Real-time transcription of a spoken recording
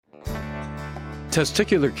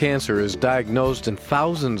Testicular cancer is diagnosed in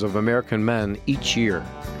thousands of American men each year.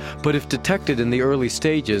 But if detected in the early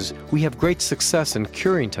stages, we have great success in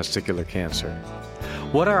curing testicular cancer.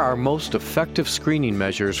 What are our most effective screening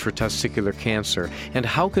measures for testicular cancer, and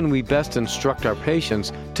how can we best instruct our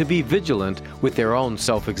patients to be vigilant with their own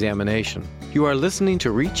self-examination? You are listening to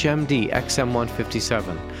ReachMD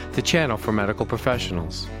XM157, the channel for medical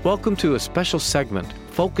professionals. Welcome to a special segment,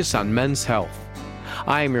 Focus on Men's Health.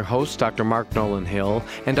 I am your host, Dr. Mark Nolan Hill,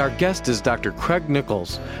 and our guest is Dr. Craig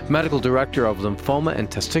Nichols, Medical Director of Lymphoma and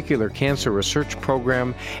Testicular Cancer Research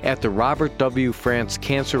Program at the Robert W. France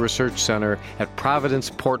Cancer Research Center at Providence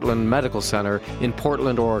Portland Medical Center in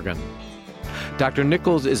Portland, Oregon. Dr.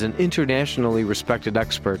 Nichols is an internationally respected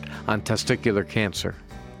expert on testicular cancer.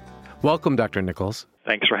 Welcome, Dr. Nichols.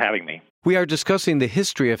 Thanks for having me. We are discussing the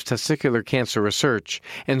history of testicular cancer research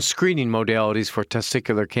and screening modalities for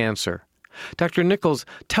testicular cancer. Dr. Nichols,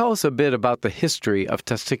 tell us a bit about the history of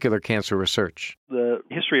testicular cancer research. The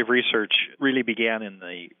history of research really began in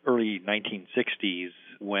the early 1960s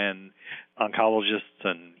when oncologists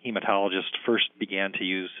and hematologists first began to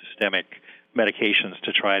use systemic medications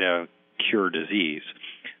to try to cure disease.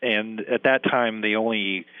 And at that time, the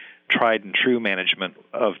only tried and true management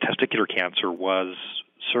of testicular cancer was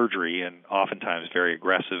surgery, and oftentimes very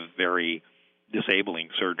aggressive, very disabling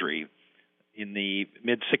surgery. In the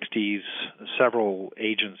mid-60s, several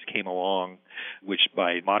agents came along, which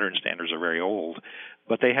by modern standards are very old,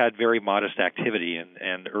 but they had very modest activity,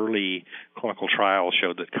 and early clinical trials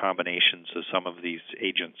showed that combinations of some of these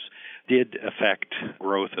agents did affect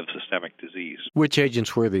growth of systemic disease. Which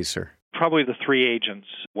agents were these, sir? Probably the three agents,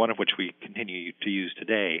 one of which we continue to use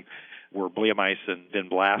today, were bleomycin,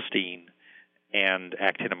 vinblastine, and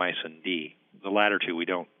actinomycin D. The latter two we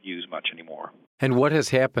don't use much anymore. And what has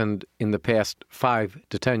happened in the past 5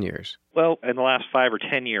 to 10 years? Well, in the last 5 or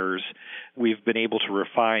 10 years, we've been able to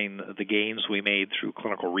refine the gains we made through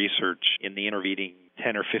clinical research in the intervening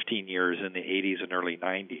 10 or 15 years in the 80s and early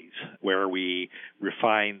 90s, where we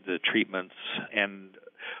refined the treatments. And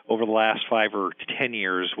over the last 5 or 10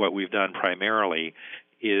 years, what we've done primarily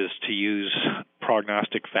is to use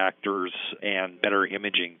prognostic factors and better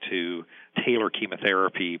imaging to tailor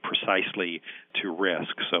chemotherapy precisely to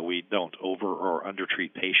risk, so we don't over or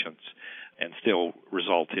undertreat patients and still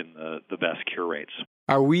result in the best cure rates.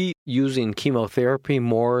 Are we using chemotherapy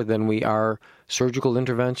more than we are surgical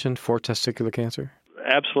intervention for testicular cancer?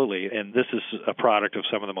 Absolutely, and this is a product of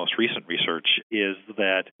some of the most recent research, is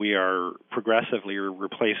that we are progressively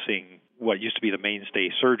replacing what used to be the mainstay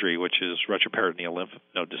surgery, which is retroperitoneal lymph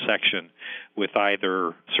node dissection, with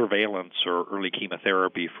either surveillance or early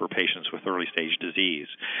chemotherapy for patients with early-stage disease.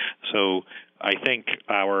 So I think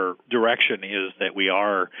our direction is that we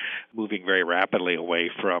are moving very rapidly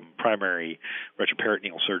away from primary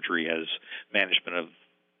retroperitoneal surgery as management of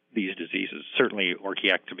these diseases. Certainly,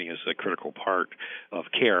 orchiectomy is a critical part of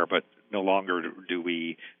care, but no longer do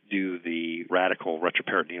we do the radical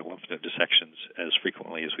retroperitoneal lymph node dissections as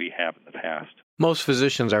frequently as we have in the past. Most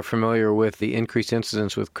physicians are familiar with the increased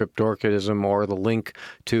incidence with cryptorchidism or the link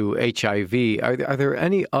to HIV. Are there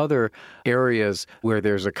any other areas where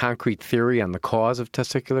there's a concrete theory on the cause of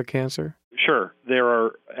testicular cancer? Sure. There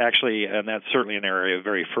are actually, and that's certainly an area of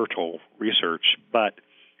very fertile research, but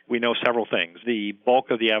we know several things. The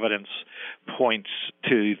bulk of the evidence points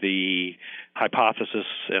to the hypothesis,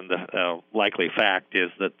 and the likely fact is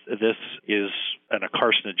that this is a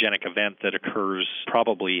carcinogenic event that occurs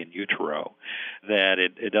probably in utero, that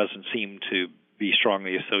it doesn't seem to be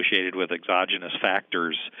strongly associated with exogenous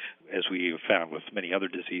factors, as we have found with many other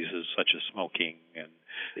diseases such as smoking, and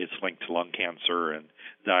it's linked to lung cancer and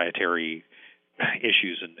dietary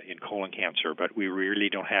issues in colon cancer, but we really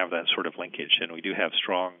don't have that sort of linkage, and we do have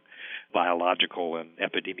strong biological and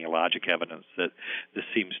epidemiologic evidence that this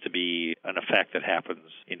seems to be an effect that happens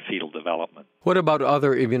in fetal development. What about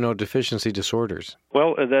other immunodeficiency disorders?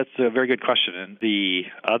 Well, that's a very good question. And the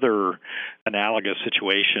other analogous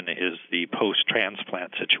situation is the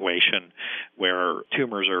post-transplant situation, where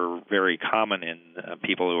tumors are very common in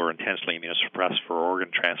people who are intensely immunosuppressed for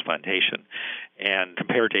organ transplantation. And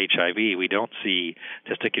compared to HIV, we don't see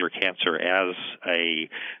testicular cancer as a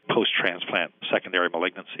post-transplant secondary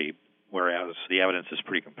malignancy, whereas the evidence is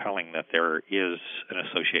pretty compelling that there is an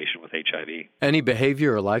association with HIV. Any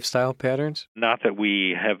behavior or lifestyle patterns? Not that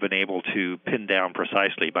we have been able to pin down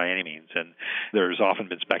precisely by any means, and there's often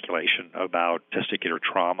been speculation about testicular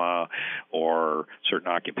trauma or certain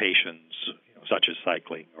occupations, such as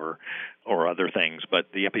cycling or other things, but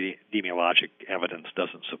the epidemiologic evidence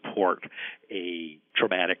doesn't support a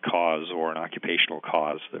traumatic cause or an occupational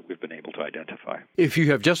cause that we've been able to identify. If you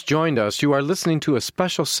have just joined us, you are listening to a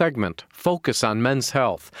special segment, Focus on Men's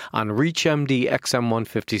Health, on ReachMD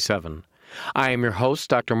XM157. I am your host,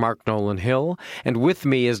 Dr. Mark Nolan Hill, and with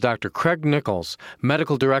me is Dr. Craig Nichols,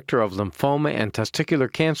 Medical Director of Lymphoma and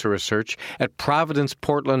Testicular Cancer Research at Providence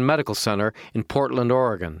Portland Medical Center in Portland,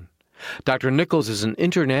 Oregon. Dr. Nichols is an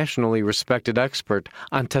internationally respected expert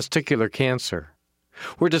on testicular cancer.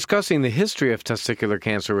 We're discussing the history of testicular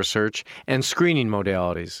cancer research and screening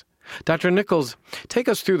modalities. Dr. Nichols, take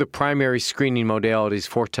us through the primary screening modalities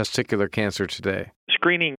for testicular cancer today.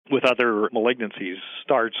 Screening with other malignancies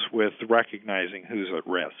starts with recognizing who's at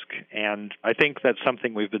risk. And I think that's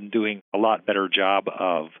something we've been doing a lot better job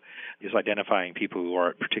of, is identifying people who are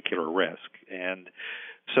at particular risk. And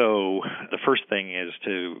so the first thing is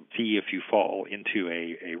to see if you fall into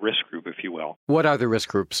a risk group, if you will. What are the risk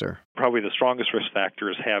groups, sir? Probably the strongest risk factor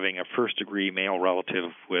is having a first-degree male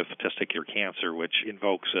relative with testicular cancer, which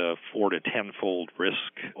invokes a 4 to 10-fold risk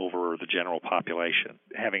over the general population.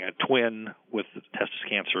 Having a twin with testis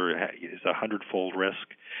cancer is a 100-fold risk.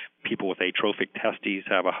 People with atrophic testes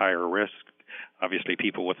have a higher risk. Obviously,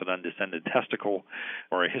 people with an undescended testicle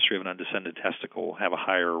or a history of an undescended testicle have a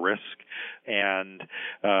higher risk. And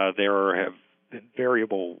there have been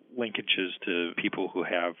variable linkages to people who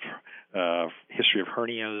have history of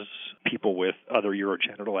hernias, people with other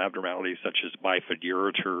urogenital abnormalities such as bifid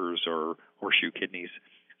ureters or horseshoe kidneys.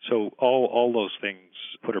 So all those things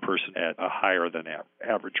put a person at a higher than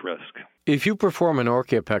average risk. If you perform an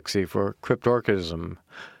orchiopexy for cryptorchidism,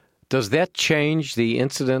 does that change the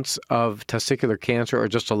incidence of testicular cancer or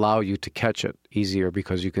just allow you to catch it easier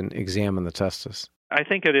because you can examine the testis? I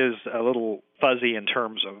think it is a little fuzzy in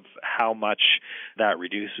terms of how much that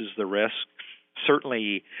reduces the risk.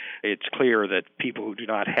 Certainly, it's clear that people who do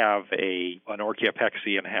not have an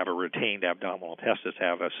orchiopexy and have a retained abdominal testis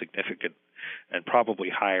have a significant and probably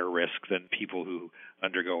higher risk than people who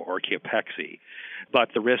undergo orchiopexy. But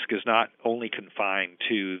the risk is not only confined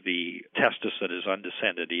to the testis that is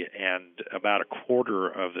undescended, and about a quarter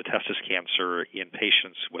of the testis cancer in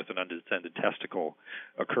patients with an undescended testicle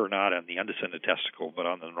occur not on the undescended testicle, but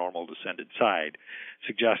on the normal descended side,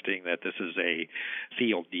 suggesting that this is a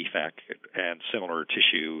field defect and similar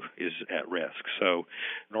tissue is at risk. So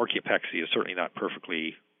an orchiopexy is certainly not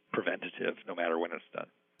perfectly preventative, no matter when it's done.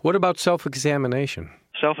 What about self-examination?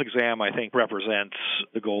 Self-exam, I think, represents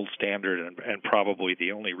the gold standard and probably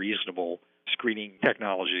the only reasonable screening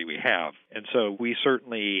technology we have. And so we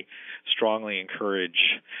certainly strongly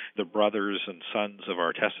encourage the brothers and sons of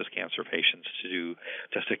our testis cancer patients to do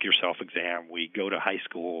testicular self-exam. We go to high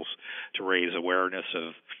schools to raise awareness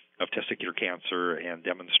of testicular cancer and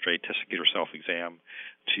demonstrate testicular self-exam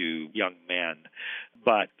to young men.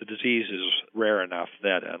 But the disease is rare enough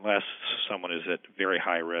that unless someone is at very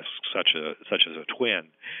high risk, such as a twin,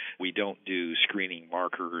 we don't do screening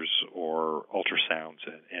markers or ultrasounds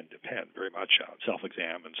and depend very much on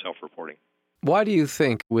self-exam and self-reporting. Why do you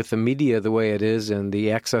think, with the media the way it is and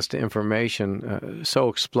the access to information so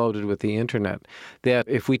exploded with the Internet, that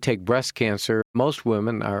if we take breast cancer, most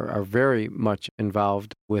women are very much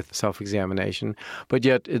involved with self-examination, but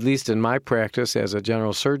yet, at least in my practice as a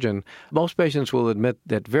general surgeon, most patients will admit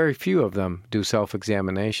that very few of them do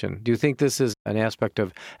self-examination. Do you think this is an aspect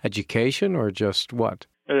of education or just what?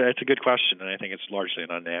 It's a good question, and I think it's largely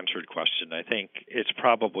an unanswered question. I think it's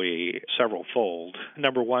probably several-fold.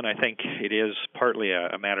 Number one, I think it is partly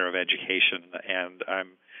a matter of education, and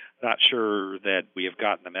I'm not sure that we have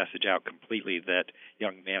gotten the message out completely that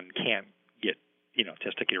young men can get,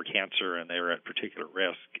 testicular cancer and they're at particular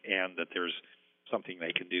risk, and that there's something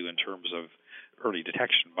they can do in terms of early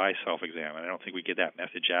detection by self-exam. And I don't think we get that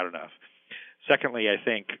message out enough. Secondly, I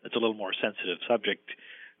think it's a little more sensitive subject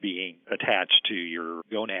being attached to your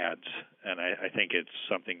gonads, and I think it's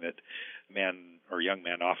something that men or young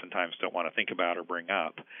men oftentimes don't want to think about or bring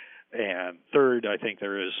up. And third, I think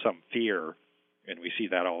there is some fear, and we see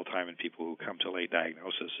that all the time in people who come to late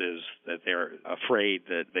diagnosis, is that they're afraid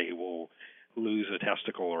that they will lose a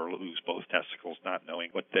testicle or lose both testicles, not knowing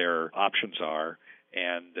what their options are,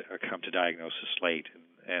 and come to diagnosis late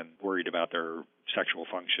and worried about their sexual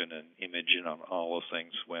function and image and on all those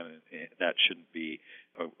things when that shouldn't be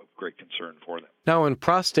a great concern for them. Now, in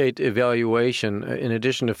prostate evaluation, in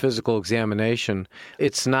addition to physical examination,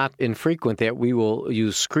 it's not infrequent that we will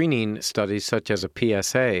use screening studies such as a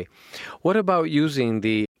PSA. What about using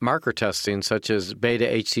the marker testing such as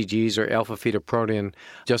beta-HCGs or alpha-fetoprotein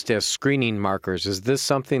just as screening markers? Is this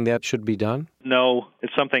something that should be done? No,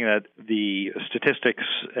 it's something that the statistics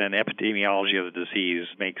and epidemiology of the disease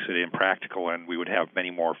makes it impractical, and we would have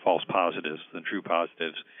many more false positives than true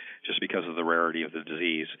positives just because of the rarity of the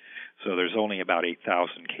disease. So there's only about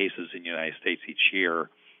 8,000 cases in the United States each year.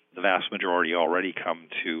 The vast majority already come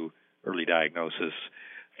to early diagnosis,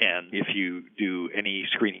 and if you do any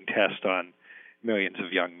screening test on millions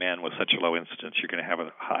of young men with such a low incidence, you're going to have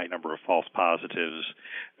a high number of false positives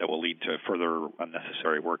that will lead to further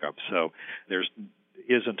unnecessary workup. So there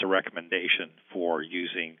isn't a recommendation for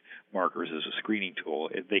using markers as a screening tool.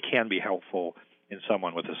 They can be helpful in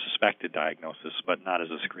someone with a suspected diagnosis, but not as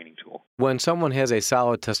a screening tool. When someone has a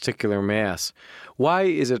solid testicular mass, why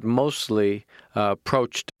is it mostly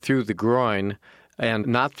approached through the groin and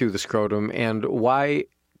not through the scrotum, and why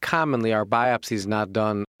commonly are biopsies not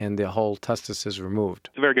done and the whole testis is removed?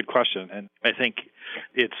 It's a very good question, and I think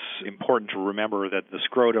it's important to remember that the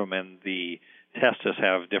scrotum and the testis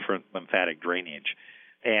have different lymphatic drainage.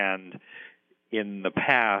 And in the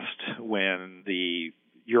past, when the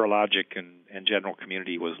urologic and general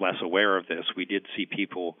community was less aware of this, we did see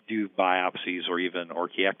people do biopsies or even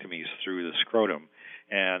orchiectomies through the scrotum,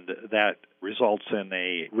 and that results in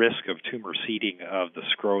a risk of tumor seeding of the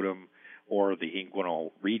scrotum or the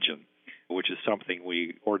inguinal region, which is something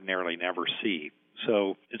we ordinarily never see.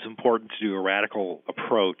 So it's important to do a radical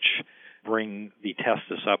approach, bring the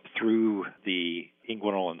testis up through the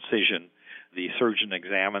inguinal incision. The surgeon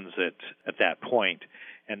examines it at that point,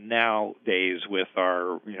 and nowadays with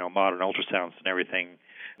our modern ultrasounds and everything,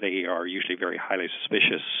 they are usually very highly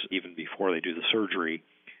suspicious even before they do the surgery.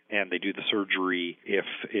 And they do the surgery if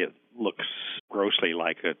it looks grossly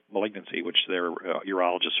like a malignancy, which their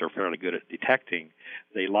urologists are fairly good at detecting.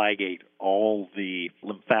 They ligate all the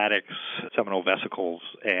lymphatics, seminal vesicles,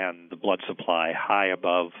 and the blood supply high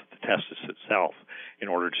above the testis itself in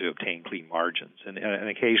order to obtain clean margins. And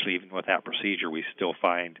occasionally, even with that procedure, we still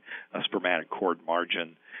find a spermatic cord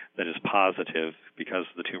margin that is positive because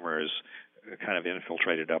the tumor is kind of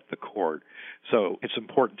infiltrated up the cord. So it's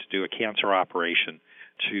important to do a cancer operation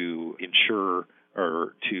to ensure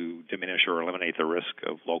or to diminish or eliminate the risk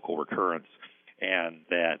of local recurrence, and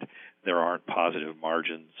that there aren't positive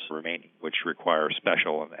margins remaining, which require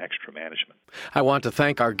special and extra management. I want to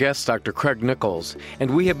thank our guest, Dr. Craig Nichols,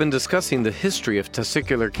 and we have been discussing the history of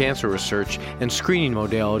testicular cancer research and screening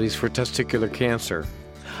modalities for testicular cancer.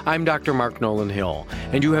 I'm Dr. Mark Nolan Hill,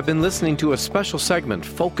 and you have been listening to a special segment,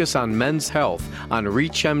 Focus on Men's Health, on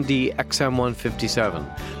ReachMD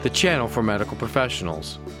XM157, the channel for medical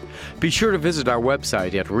professionals. Be sure to visit our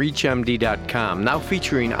website at reachmd.com, now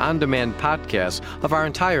featuring on-demand podcasts of our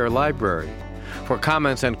entire library. For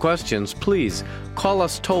comments and questions, please call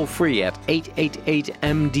us toll-free at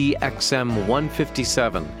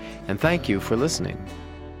 888-MD-XM157, and thank you for listening.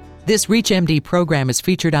 This ReachMD program is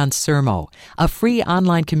featured on Sermo, a free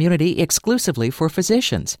online community exclusively for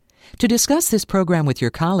physicians. To discuss this program with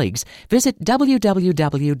your colleagues, visit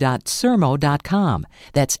www.sermo.com.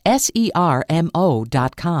 That's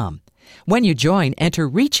SERMO.com. When you join, enter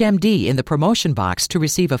ReachMD in the promotion box to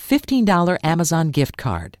receive a $15 Amazon gift card.